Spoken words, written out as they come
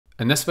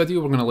In this video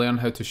we're going to learn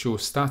how to show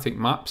static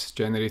maps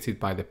generated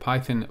by the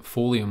Python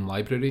Folium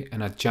library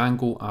in a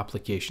Django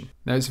application.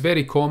 Now it's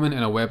very common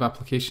in a web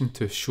application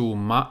to show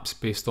maps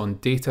based on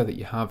data that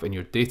you have in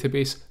your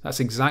database. That's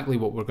exactly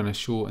what we're going to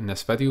show in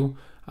this video.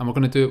 And we're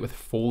going to do it with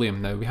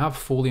Folium. Now we have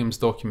Folium's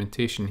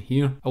documentation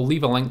here. I'll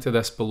leave a link to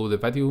this below the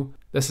video.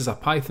 This is a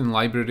Python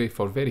library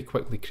for very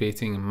quickly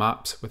creating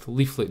maps with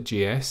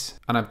Leaflet.js.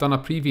 And I've done a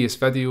previous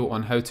video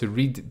on how to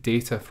read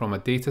data from a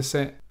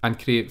dataset and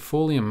create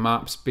Folium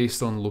maps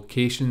based on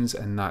locations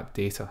in that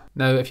data.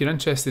 Now if you're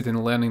interested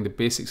in learning the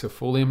basics of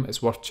Folium,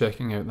 it's worth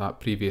checking out that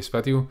previous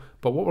video.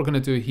 But what we're going to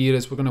do here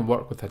is we're going to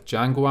work with a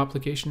Django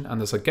application, and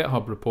there's a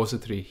GitHub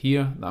repository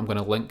here that I'm going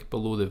to link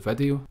below the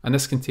video. And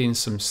this contains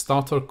some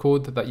starter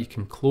code that you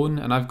can clone,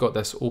 and I've got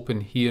this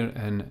open here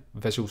in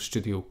Visual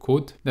Studio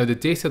Code. Now the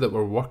data that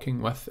we're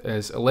working with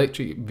is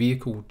electric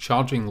vehicle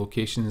charging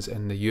locations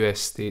in the US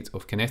state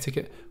of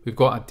Connecticut. We've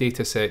got a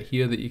data set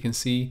here that you can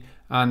see,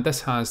 and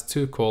this has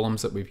two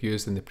columns that we've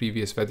used in the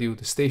previous video,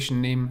 the station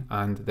name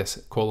and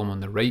this column on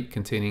the right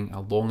containing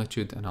a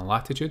longitude and a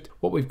latitude.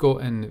 What we've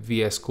got in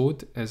VS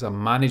Code is a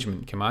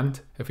management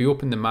command. If we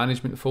open the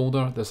management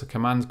folder, there's a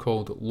command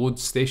called load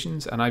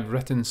stations, and I've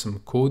written some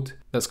code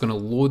that's going to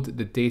load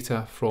the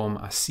data from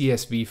a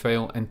CSV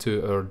file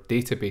into our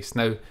database.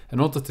 Now, in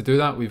order to do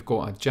that, we've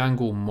got a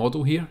Django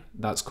model here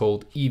that's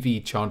called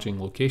EV charging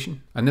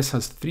location. And this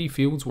has three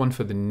fields, one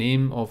for the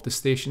name of the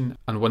station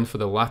and one for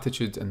the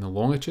latitude and the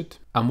longitude.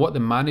 And what the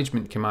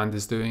management command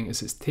is doing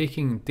is it's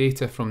taking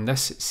data from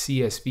this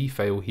CSV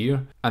file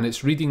here, and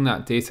it's reading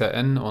that data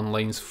in on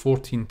lines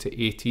 14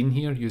 to 18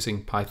 here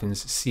using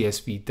Python's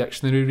CSV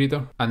dictionary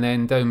reader. And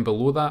then down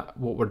below that,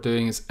 what we're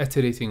doing is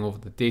iterating over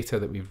the data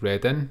that we've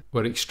read in.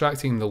 We're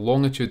extracting the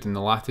longitude and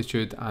the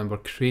latitude, and we're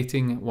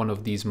creating one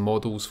of these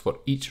models for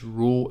each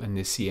row in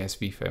the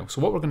CSV file.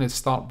 So what we're going to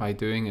start by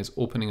doing is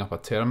opening up a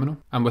terminal.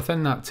 And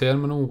within that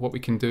terminal, what we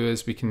can do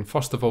is we can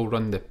first of all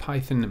run the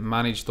python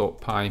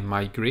manage.py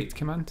migrate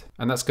command,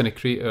 and that's going to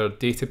create our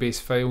database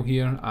file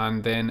here,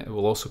 and then it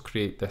will also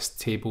create this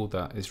table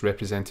that is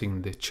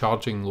representing the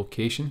charging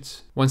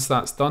locations. Once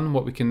that's done,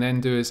 what we can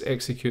then do is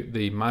execute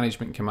the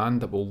management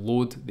command that will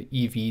load the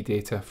EV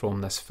data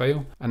from this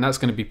file, and that's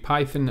going to be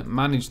python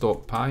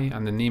manage.py,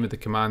 and the name of the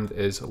command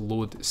is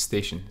load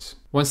stations.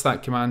 Once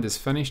that command is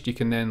finished, you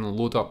can then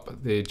load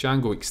up the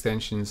Django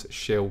extensions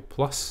shell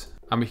plus,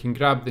 and we can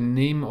grab the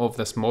name of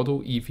this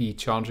model, EV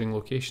charging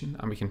location,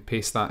 and we can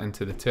paste that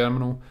into the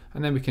terminal,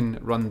 and then we can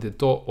run the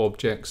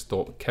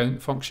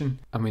 .objects.count function,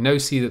 and we now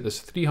see that there's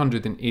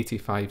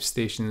 385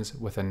 stations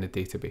within the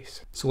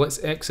database. So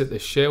let's exit the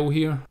shell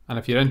here, and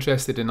if you're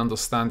interested in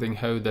understanding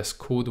how this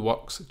code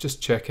works, just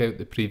check out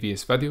the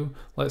previous video.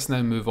 Let's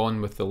now move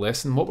on with the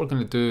lesson. What we're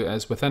going to do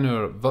is within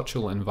our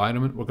virtual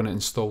environment, we're going to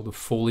install the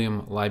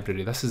Folium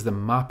library. This is the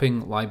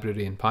mapping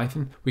library in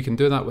Python. We can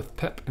do that with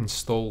pip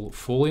install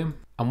Folium.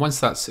 And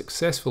once that's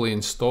successfully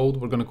installed,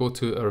 we're going to go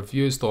to our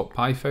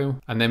views.py file,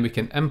 and then we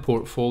can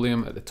import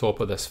Folium at the top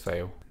of this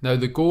file. Now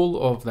the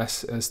goal of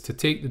this is to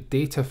take the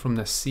data from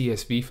this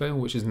CSV file,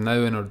 which is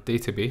now in our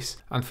database,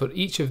 and for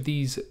each of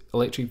these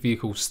electric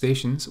vehicle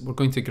stations, we're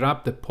going to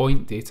grab the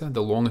point data,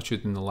 the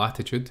longitude and the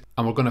latitude,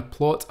 and we're going to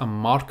plot a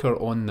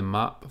marker on the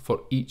map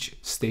for each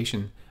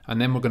station. And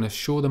then we're going to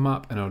show the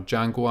map in our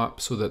Django app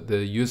so that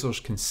the users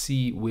can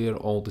see where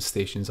all the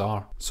stations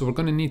are. So we're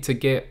going to need to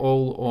get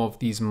all of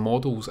these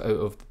models out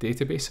of the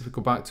database. If we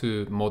go back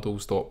to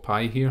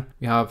models.py here,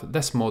 we have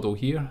this model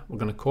here. We're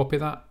going to copy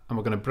that and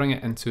we're going to bring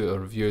it into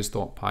our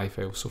views.py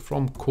file. So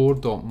from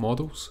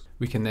core.models,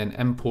 we can then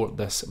import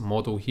this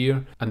model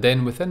here, and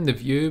then within the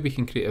view we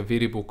can create a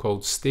variable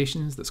called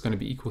stations that's going to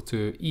be equal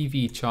to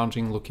EV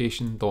charging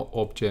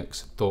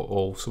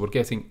location.objects.all. So we're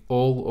getting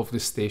all of the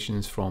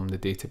stations from the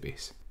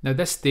database. Now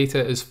this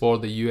data is for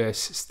the US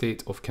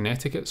state of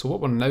Connecticut, so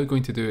what we're now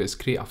going to do is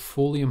create a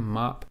Folium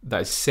map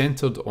that is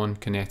centered on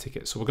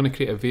Connecticut. So we're going to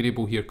create a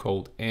variable here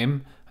called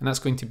m, and that's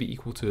going to be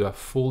equal to a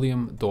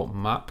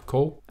folium.map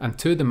call. And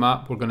to the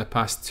map we're going to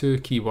pass two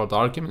keyword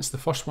arguments. The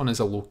first one is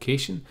a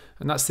location,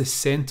 and that's the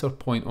center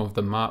point of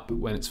the map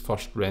when it's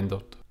first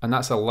rendered. And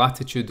that's a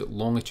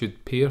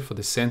latitude-longitude pair for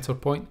the center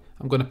point.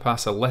 I'm going to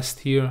pass a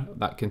list here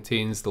that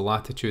contains the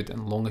latitude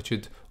and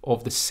longitude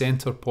of the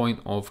center point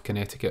of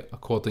Connecticut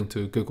according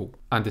to Google.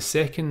 And the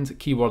second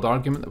keyword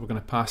argument that we're going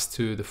to pass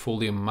to the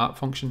Folium map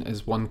function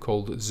is one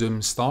called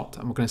zoom start,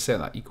 and we're going to set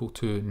that equal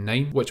to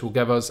 9, which will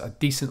give us a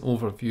decent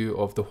overview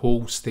of the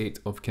whole state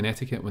of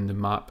Connecticut when the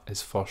map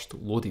is first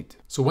loaded.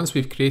 So once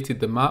we've created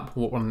the map,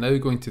 what we're now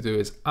going to do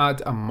is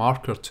add a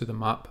marker to the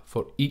map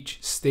for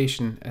each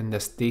station in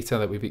this data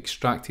that we've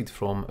extracted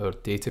from our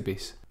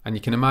database. And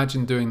you can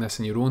imagine doing this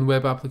in your own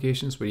web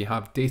applications where you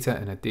have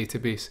data in a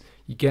database,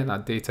 you get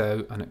that data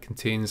out and it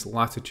contains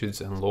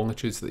latitudes and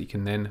longitudes that you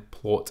can then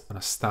plot on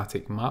a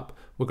static map.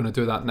 We're going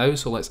to do that now,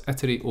 so let's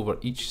iterate over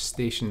each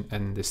station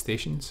in the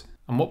stations.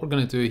 And what we're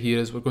going to do here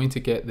is we're going to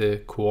get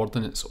the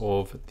coordinates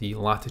of the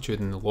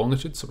latitude and the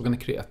longitude. So we're going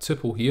to create a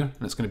tuple here,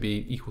 and it's going to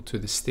be equal to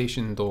the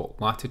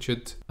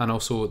station.latitude, and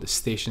also the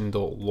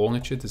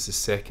station.longitude is the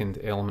second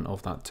element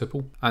of that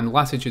tuple. And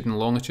latitude and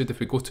longitude,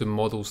 if we go to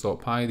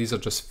models.py, these are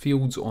just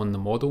fields on the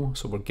model,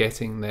 so we're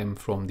getting them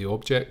from the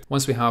object.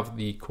 Once we have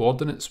the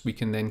coordinates, we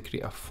can then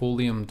create a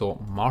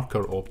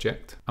folium.marker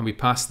object, and we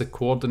pass the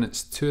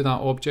coordinates to that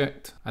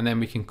object, and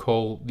then we can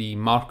call the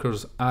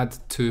markers add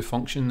to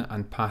function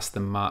and pass the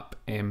map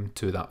m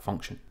to that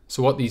function.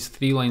 So what these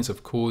 3 lines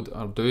of code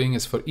are doing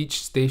is for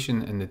each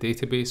station in the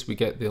database, we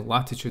get the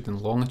latitude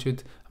and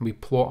longitude, and we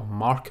plot a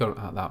marker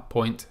at that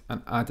point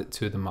and add it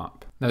to the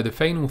map. Now the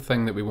final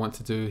thing that we want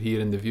to do here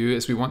in the view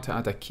is we want to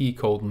add a key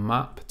called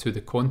map to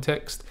the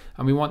context,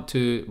 and we want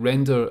to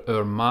render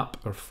our map,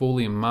 our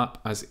Folium map,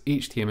 as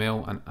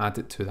HTML and add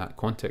it to that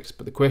context.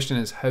 But the question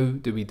is, how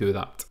do we do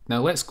that?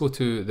 Now let's go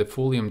to the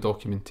Folium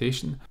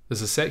documentation.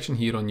 There's a section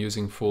here on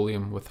using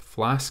Folium with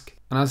Flask.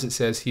 And as it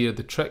says here,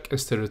 the trick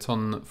is to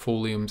return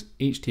Folium's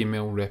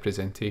HTML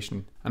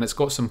representation. And it's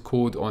got some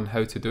code on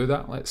how to do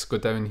that. Let's go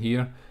down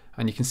here,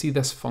 and you can see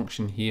this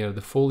function here.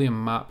 The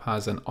Folium map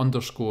has an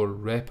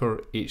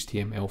 _repr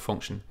HTML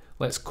function.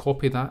 Let's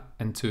copy that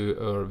into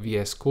our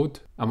VS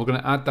Code, and we're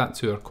going to add that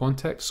to our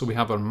context. So we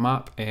have our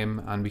map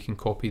m, and we can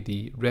copy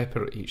the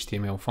repr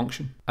HTML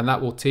function, and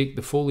that will take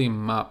the Folium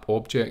map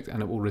object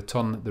and it will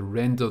return the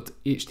rendered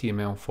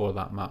HTML for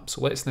that map. So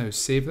let's now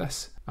save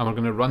this, and we're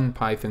going to run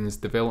Python's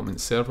development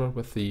server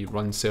with the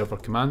run server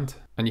command.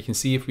 And you can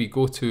see if we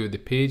go to the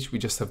page, we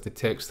just have the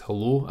text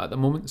hello at the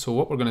moment. So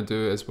what we're going to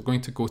do is we're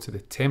going to go to the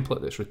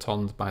template that's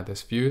returned by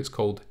this view. It's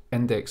called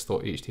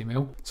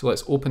index.html. So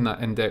let's open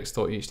that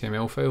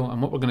index.html file,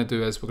 and what we're going to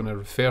do is we're going to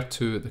refer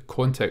to the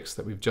context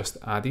that we've just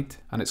added,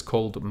 and it's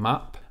called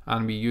map,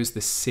 and we use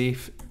the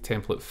safe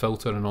template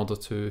filter in order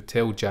to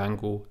tell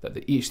Django that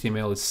the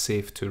HTML is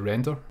safe to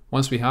render.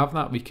 Once we have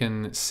that, we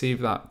can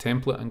save that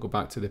template and go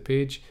back to the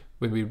page.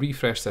 When we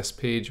refresh this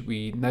page,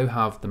 we now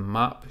have the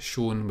map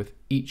shown with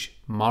each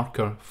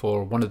marker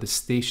for one of the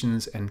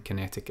stations in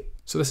Connecticut.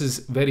 So this is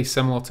very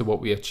similar to what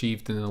we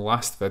achieved in the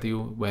last video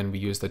when we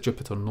used a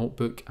Jupyter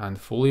notebook and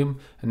Folium.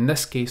 In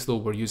this case though,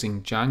 we're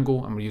using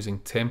Django and we're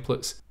using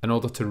templates in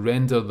order to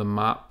render the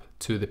map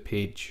to the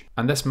page.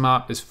 And this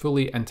map is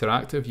fully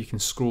interactive. You can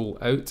scroll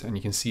out and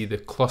you can see the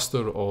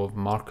cluster of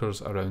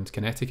markers around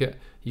Connecticut.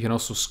 You can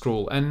also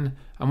scroll in,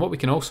 and what we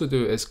can also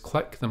do is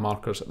click the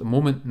markers. At the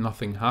moment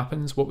nothing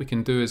happens. What we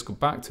can do is go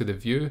back to the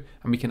view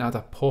and we can add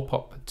a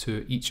pop-up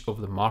to each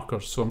of the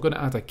markers. So I'm going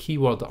to add a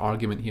keyword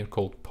argument here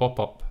called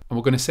pop-up, and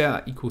we're going to set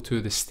that equal to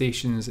the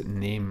station's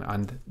name,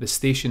 and the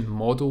station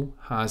model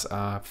has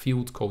a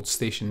field called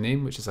station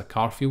name, which is a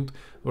car field.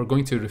 We're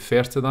going to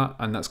refer to that,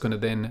 and that's going to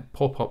then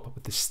pop up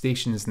with the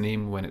station's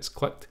name when it's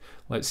clicked.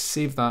 Let's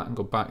save that and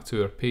go back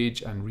to our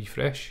page and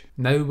refresh.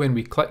 Now when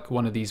we click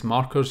one of these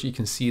markers, you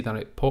can see that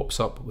it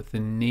pops up with the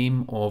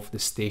name of the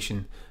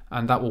station,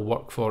 and that will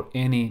work for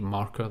any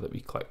marker that we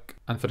click.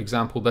 And for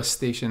example, this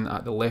station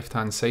at the left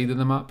hand side of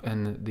the map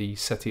in the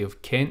city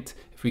of Kent,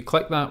 if we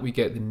click that, we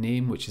get the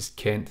name, which is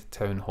Kent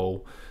Town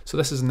Hall. So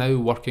this is now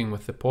working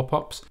with the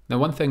pop-ups. Now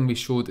one thing we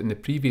showed in the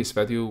previous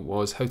video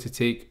was how to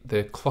take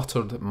the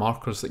cluttered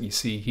markers that you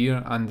see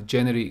here and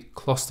generate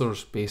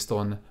clusters based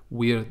on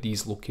where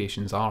these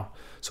locations are.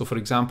 So for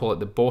example, at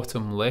the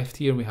bottom left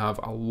here, we have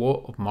a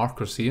lot of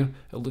markers here.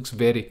 It looks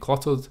very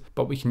cluttered,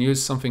 but we can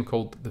use something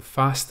called the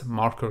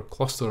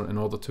FastMarkerCluster in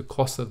order to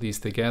cluster these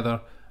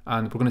together,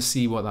 and we're going to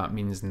see what that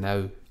means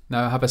now.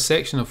 Now I have a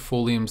section of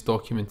Folium's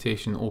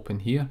documentation open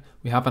here.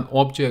 We have an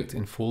object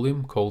in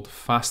Folium called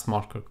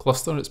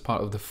FastMarkerCluster. It's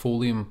part of the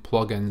Folium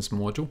plugins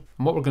module.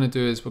 And what we're going to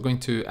do is we're going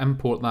to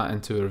import that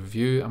into our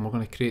view, and we're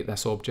going to create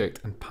this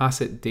object and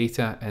pass it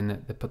data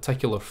in the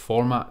particular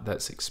format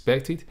that's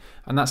expected.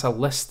 And that's a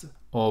list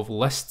of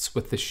lists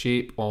with the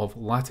shape of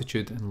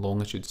latitude and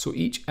longitude. So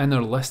each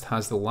inner list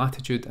has the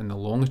latitude and the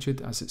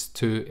longitude as its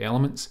 2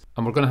 elements,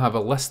 and we're going to have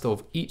a list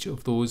of each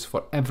of those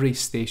for every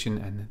station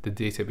in the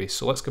database.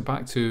 So let's go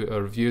back to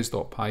our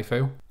views.py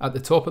file. At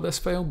the top of this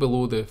file,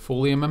 below the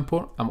Folium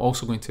import, I'm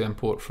also going to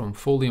import from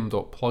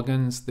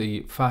folium.plugins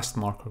the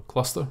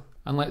FastMarkerCluster.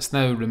 And let's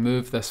now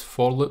remove this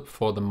for loop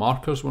for the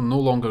markers. We're no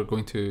longer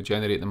going to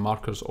generate the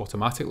markers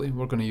automatically.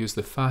 We're going to use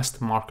the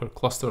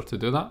FastMarkerCluster to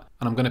do that.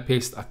 And I'm going to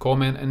paste a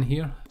comment in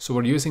here. So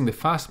we're using the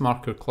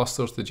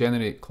FastMarkerClusters to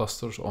generate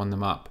clusters on the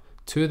map.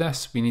 To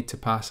this, we need to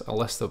pass a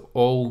list of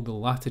all the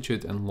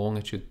latitude and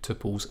longitude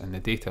tuples in the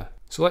data.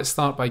 So let's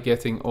start by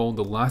getting all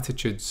the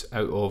latitudes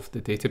out of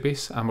the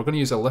database, and we're going to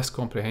use a list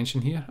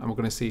comprehension here, and we're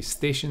going to say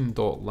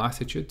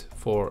station.latitude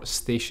for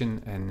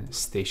station in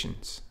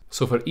stations.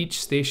 So for each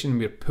station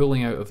we're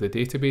pulling out of the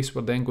database,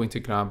 we're then going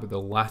to grab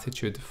the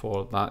latitude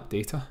for that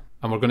data.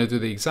 And we're going to do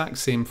the exact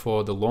same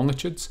for the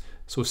longitudes.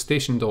 So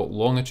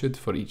station.longitude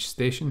for each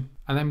station.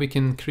 And then we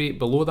can create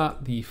below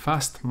that the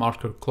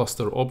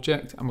FastMarkerCluster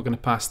object, and we're going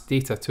to pass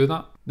data to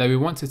that. Now we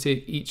want to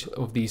take each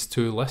of these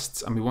 2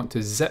 lists and we want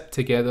to zip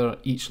together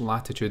each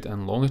latitude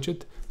and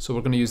longitude. So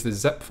we're going to use the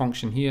zip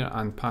function here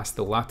and pass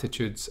the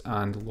latitudes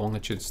and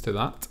longitudes to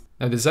that.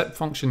 Now the zip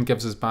function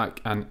gives us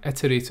back an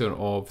iterator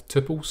of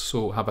tuples,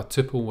 so we'll have a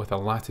tuple with a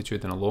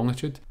latitude and a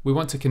longitude. We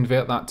want to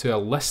convert that to a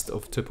list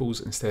of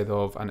tuples instead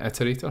of an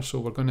iterator, so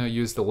we're going to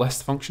use the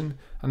list function,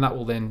 and that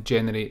will then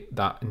generate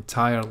that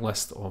entire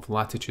list of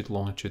latitude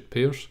longitude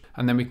pairs.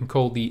 And then we can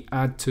call the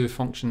add_to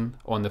function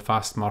on the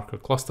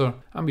FastMarkerCluster,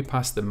 and we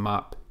pass the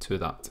map to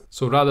that.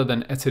 So rather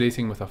than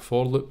iterating with a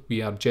for loop,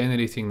 we are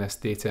generating this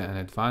data in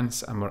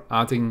advance and we're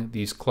adding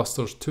these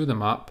clusters to the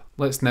map.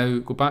 Let's now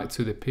go back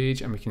to the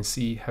page and we can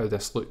see how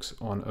this looks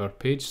on our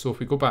page. So if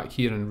we go back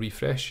here and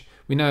refresh,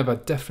 we now have a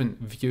different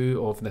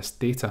view of this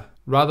data.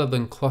 Rather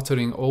than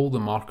cluttering all the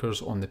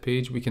markers on the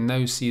page, we can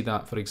now see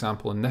that, for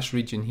example, in this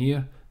region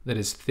here, there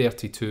is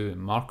 32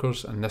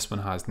 markers and this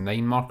one has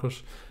 9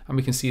 markers, and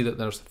we can see that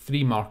there's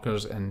 3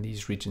 markers in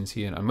these regions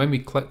here, and when we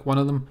click one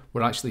of them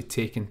we're actually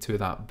taken to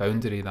that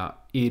boundary, that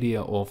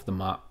area of the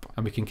map,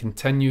 and we can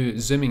continue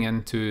zooming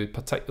into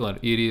particular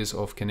areas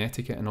of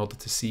Connecticut in order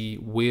to see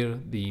where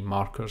the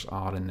markers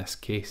are in this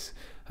case.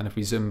 And if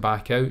we zoom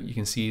back out, you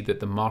can see that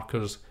the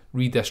markers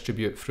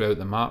redistribute throughout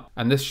the map,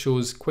 and this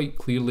shows quite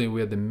clearly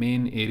where the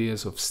main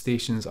areas of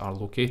stations are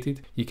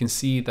located. You can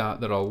see that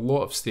there are a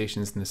lot of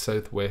stations in the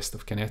southwest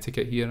of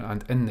Connecticut here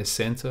and in the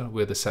centre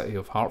where the city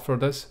of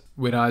Hartford is.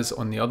 Whereas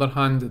on the other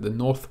hand, the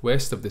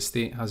northwest of the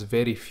state has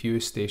very few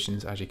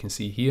stations, as you can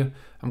see here.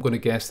 I'm going to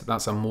guess that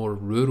that's a more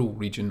rural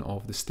region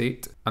of the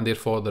state, and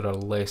therefore there are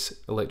less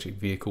electric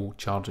vehicle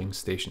charging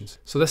stations.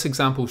 So this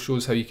example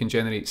shows how you can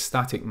generate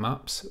static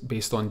maps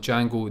based on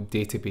Django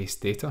database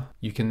data.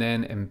 You can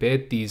then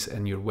embed these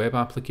in your web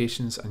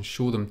applications and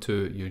show them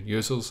to your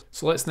users.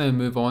 So let's now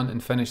move on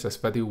and finish this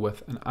video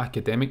with an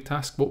academic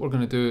task. What we're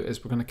going to do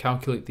is we're going to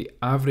calculate the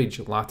average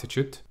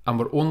latitude, and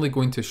we're only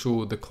going to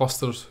show the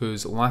clusters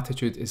whose latitude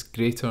is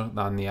greater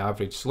than the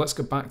average. So let's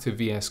go back to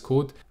VS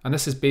Code, and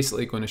this is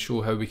basically going to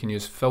show how we can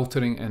use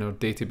filtering in our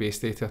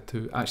database data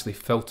to actually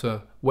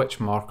filter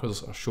which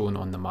markers are shown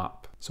on the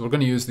map. So we're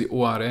going to use the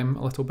ORM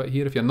a little bit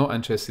here. If you're not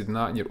interested in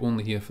that and you're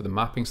only here for the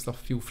mapping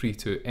stuff, feel free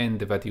to end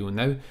the video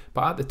now.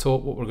 But at the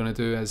top, what we're going to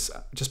do is,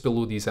 just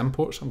below these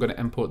imports, I'm going to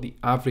import the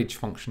average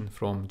function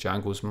from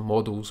Django's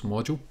models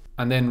module.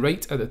 And then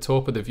right at the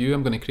top of the view,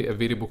 I'm going to create a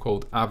variable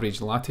called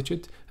average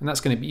latitude, and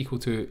that's going to be equal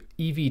to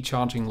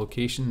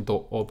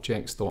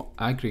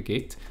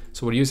evChargingLocation.objects.aggregate.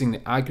 So we're using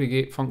the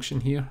aggregate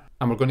function here,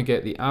 and we're going to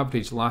get the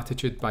average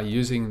latitude by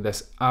using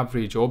this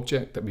average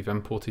object that we've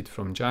imported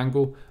from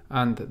Django,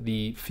 and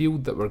the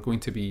field that we're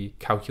going to be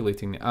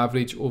calculating the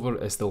average over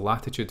is the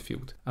latitude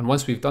field. And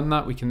once we've done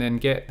that, we can then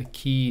get the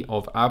key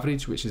of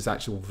average, which is the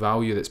actual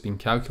value that's been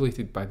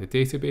calculated by the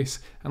database,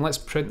 and let's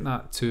print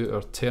that to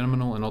our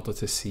terminal in order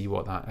to see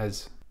what that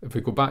is. If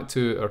we go back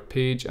to our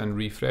page and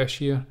refresh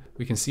here,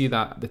 we can see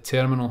that the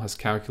terminal has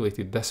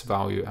calculated this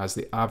value as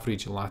the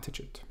average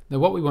latitude. Now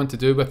what we want to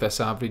do with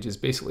this average is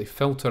basically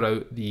filter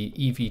out the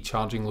EV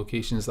charging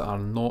locations that are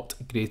not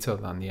greater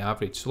than the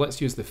average. So let's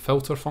use the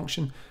filter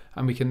function,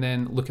 and we can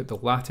then look at the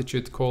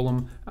latitude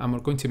column, and we're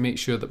going to make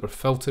sure that we're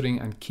filtering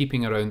and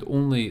keeping around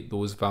only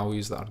those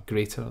values that are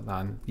greater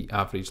than the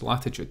average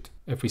latitude.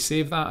 If we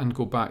save that and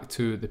go back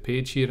to the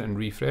page here and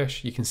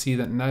refresh, you can see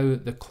that now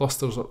the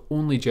clusters are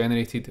only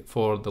generated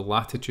for the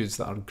latitudes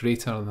that are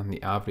greater than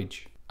the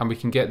average. And we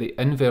can get the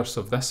inverse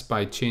of this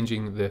by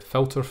changing the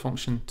filter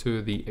function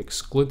to the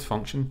exclude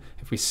function.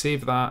 If we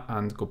save that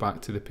and go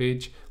back to the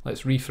page,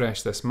 let's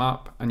refresh this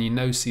map, and you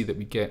now see that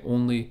we get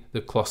only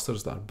the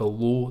clusters that are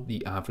below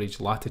the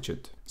average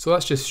latitude. So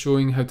that's just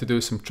showing how to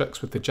do some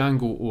tricks with the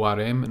Django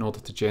ORM in order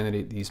to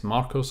generate these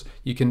markers.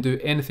 You can do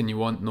anything you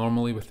want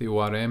normally with the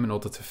ORM in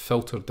order to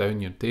filter down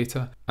your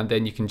data, and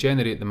then you can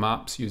generate the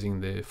maps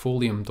using the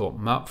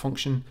Folium.map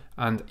function,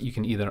 and you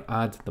can either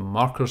add the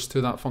markers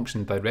to that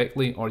function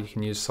directly, or you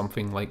can use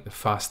something like the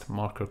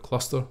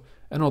FastMarkerCluster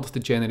in order to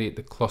generate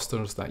the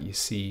clusters that you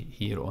see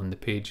here on the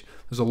page.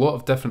 There's a lot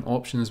of different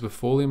options with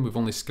Folium. We've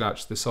only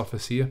scratched the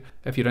surface here.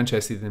 If you're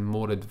interested in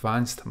more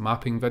advanced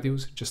mapping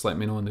videos, just let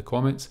me know in the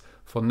comments.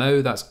 For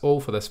now, that's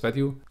all for this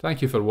video.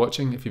 Thank you for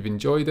watching. If you've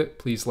enjoyed it,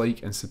 please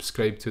like and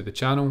subscribe to the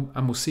channel,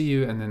 and we'll see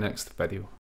you in the next video.